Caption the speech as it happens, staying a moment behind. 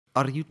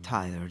Are you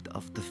tired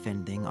of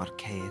defending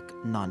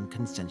archaic,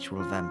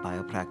 non-consensual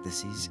vampire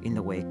practices in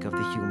the wake of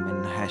the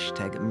human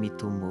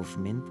 #MeToo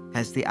movement?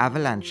 Has the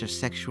avalanche of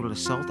sexual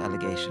assault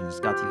allegations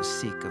got you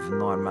sick of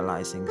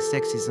normalizing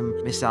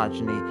sexism,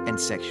 misogyny, and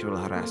sexual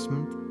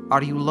harassment?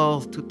 Are you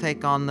loath to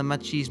take on the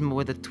machismo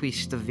with a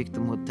twist of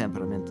victimhood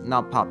temperament,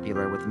 now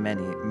popular with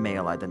many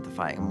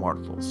male-identifying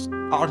mortals?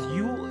 Are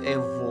you a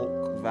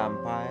woke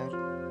vampire?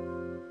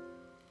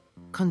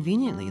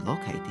 Conveniently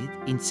located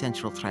in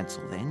central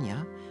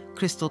Transylvania,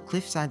 Crystal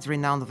Cliffside's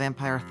renowned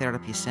Vampire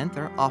Therapy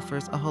Center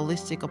offers a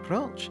holistic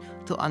approach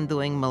to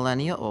undoing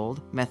millennia-old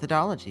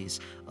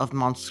methodologies of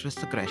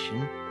monstrous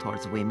aggression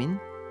towards women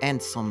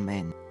and some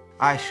men.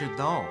 I should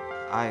know.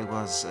 I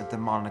was a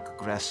demonic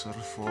aggressor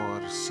for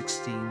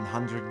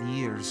 1600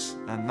 years,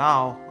 and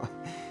now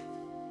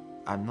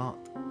I'm not.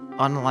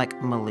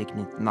 Unlike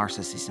malignant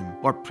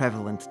narcissism or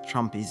prevalent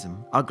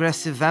Trumpism,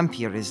 aggressive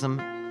vampirism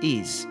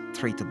is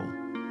treatable.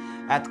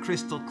 At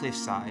Crystal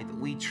Cliffside,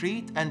 we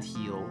treat and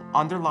heal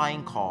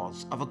underlying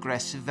cause of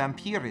aggressive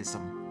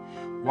vampirism.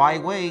 Why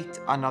wait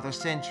another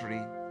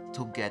century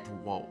to get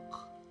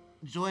woke?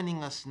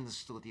 Joining us in the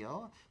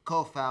studio,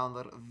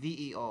 co-founder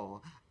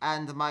BEAU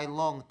and my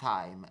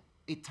longtime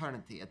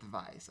eternity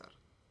advisor,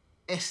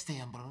 Este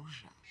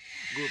Ambrosia.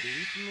 Good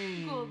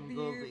evening.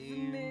 Good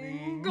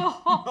evening.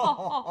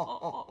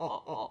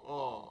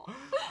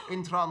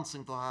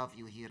 Entrancing to have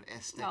you here,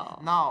 Este. Oh.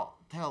 Now,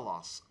 tell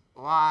us,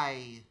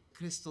 why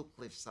Crystal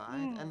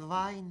Cliffside and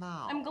why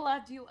now? I'm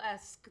glad you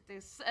asked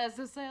this,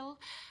 Azazel.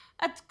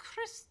 At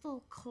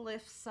Crystal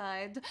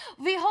Cliffside,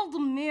 we hold a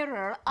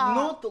mirror up.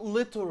 Not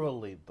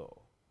literally,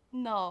 though.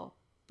 No,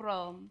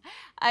 Prawn.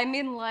 I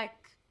mean like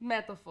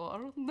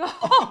metaphor. No.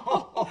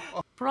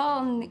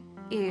 Prawn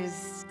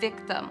is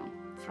victim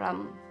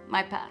from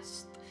my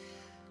past,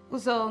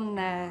 whose own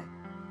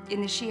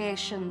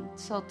initiation,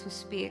 so to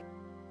speak,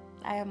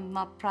 I am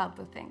not proud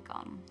to think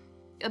on.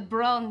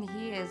 Braun,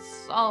 he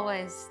is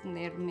always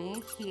near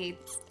me. He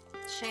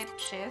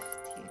shapeshift,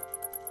 he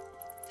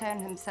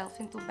turn himself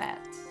into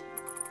bat.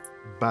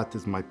 Bat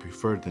is my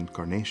preferred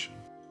incarnation.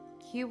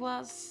 He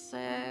was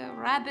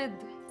rabid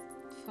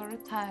for a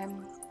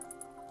time.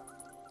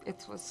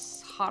 It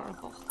was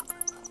horrible.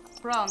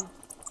 Braun.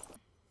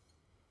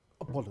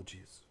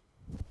 Apologies.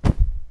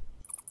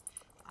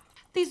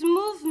 These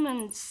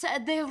movements,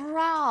 they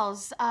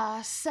rouse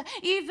us,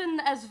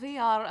 even as we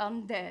are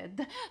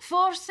undead,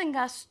 forcing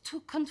us to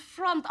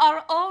confront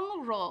our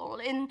own role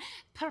in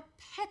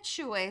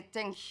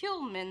perpetuating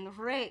human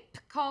rape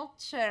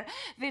culture,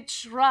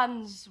 which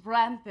runs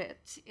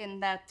rampant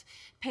in that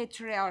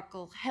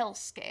patriarchal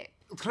hellscape.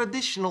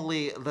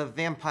 Traditionally, the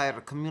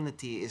vampire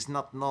community is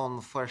not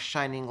known for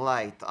shining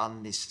light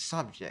on this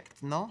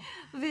subject, no?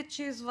 Which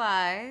is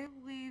why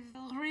we've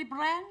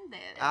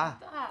rebranded.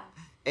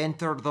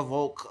 Enter the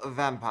woke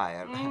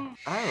vampire.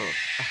 Oh.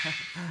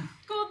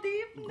 Good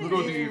evening.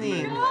 Good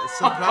evening.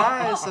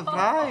 Surprise,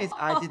 surprise.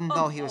 I didn't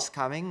know he was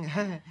coming.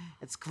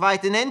 It's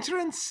quite an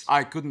entrance.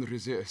 I couldn't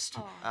resist.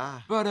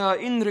 But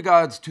in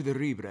regards to the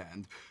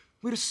rebrand,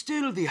 we're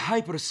still the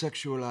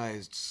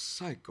hypersexualized,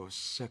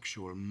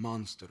 psychosexual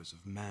monsters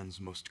of man's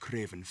most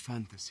craven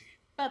fantasy.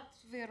 But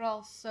we're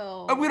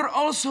also... We're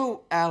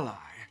also ally.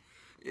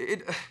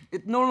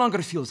 It no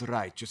longer feels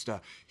right, just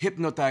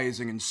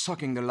hypnotizing and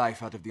sucking the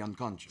life out of the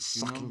unconscious.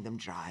 Sucking them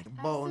dry,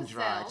 bone the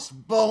dry, cell.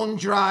 just bone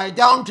dry,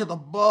 down to the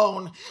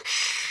bone.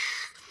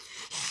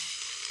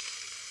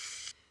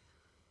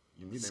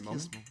 You need a Excuse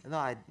moment? me. No,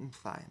 I'm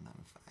fine,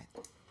 I'm fine.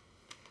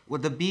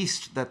 Well, the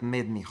beast that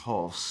made me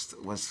host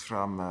was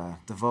from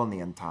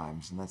Devonian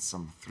times, and that's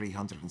some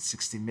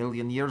 360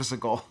 million years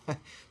ago.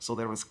 So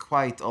there was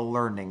quite a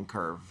learning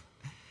curve.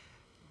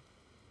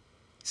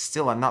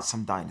 Still, I'm not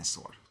some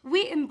dinosaur.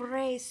 We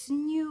embrace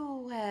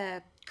new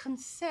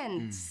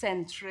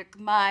consent-centric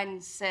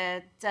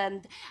mindset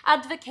and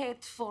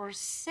advocate for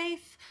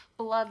safe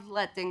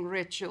bloodletting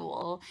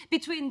ritual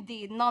between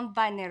the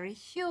non-binary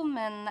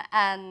human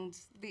and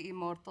the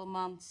immortal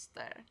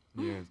monster.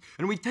 Yes.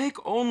 And we take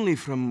only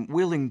from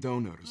willing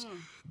donors.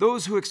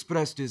 Those who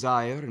express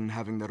desire in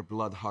having their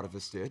blood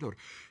harvested or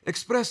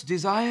express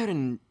desire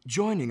in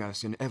joining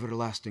us in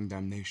everlasting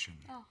damnation.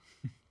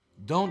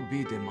 Don't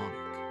be demonic.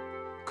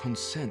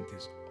 Consent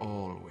is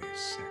always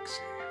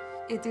sexy.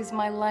 It is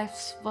my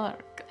life's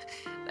work.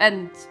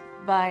 And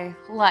by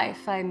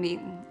life, I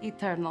mean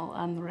eternal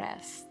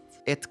unrest.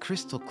 At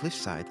Crystal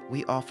Cliffside,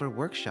 we offer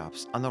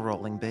workshops on a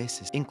rolling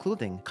basis,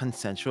 including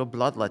consensual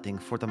bloodletting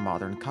for the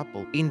modern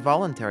couple,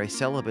 involuntary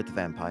celibate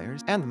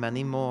vampires, and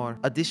many more.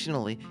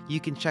 Additionally, you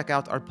can check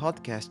out our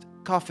podcast,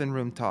 Coffin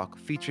Room Talk,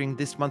 featuring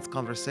this month's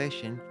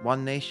conversation,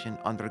 One Nation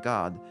Under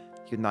God,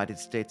 United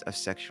States of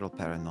Sexual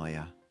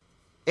Paranoia.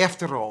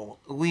 After all,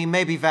 we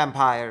may be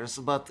vampires,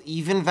 but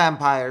even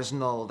vampires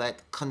know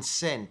that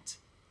consent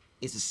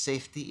is a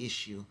safety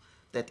issue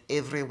that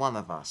every one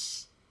of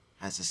us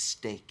has a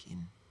stake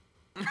in.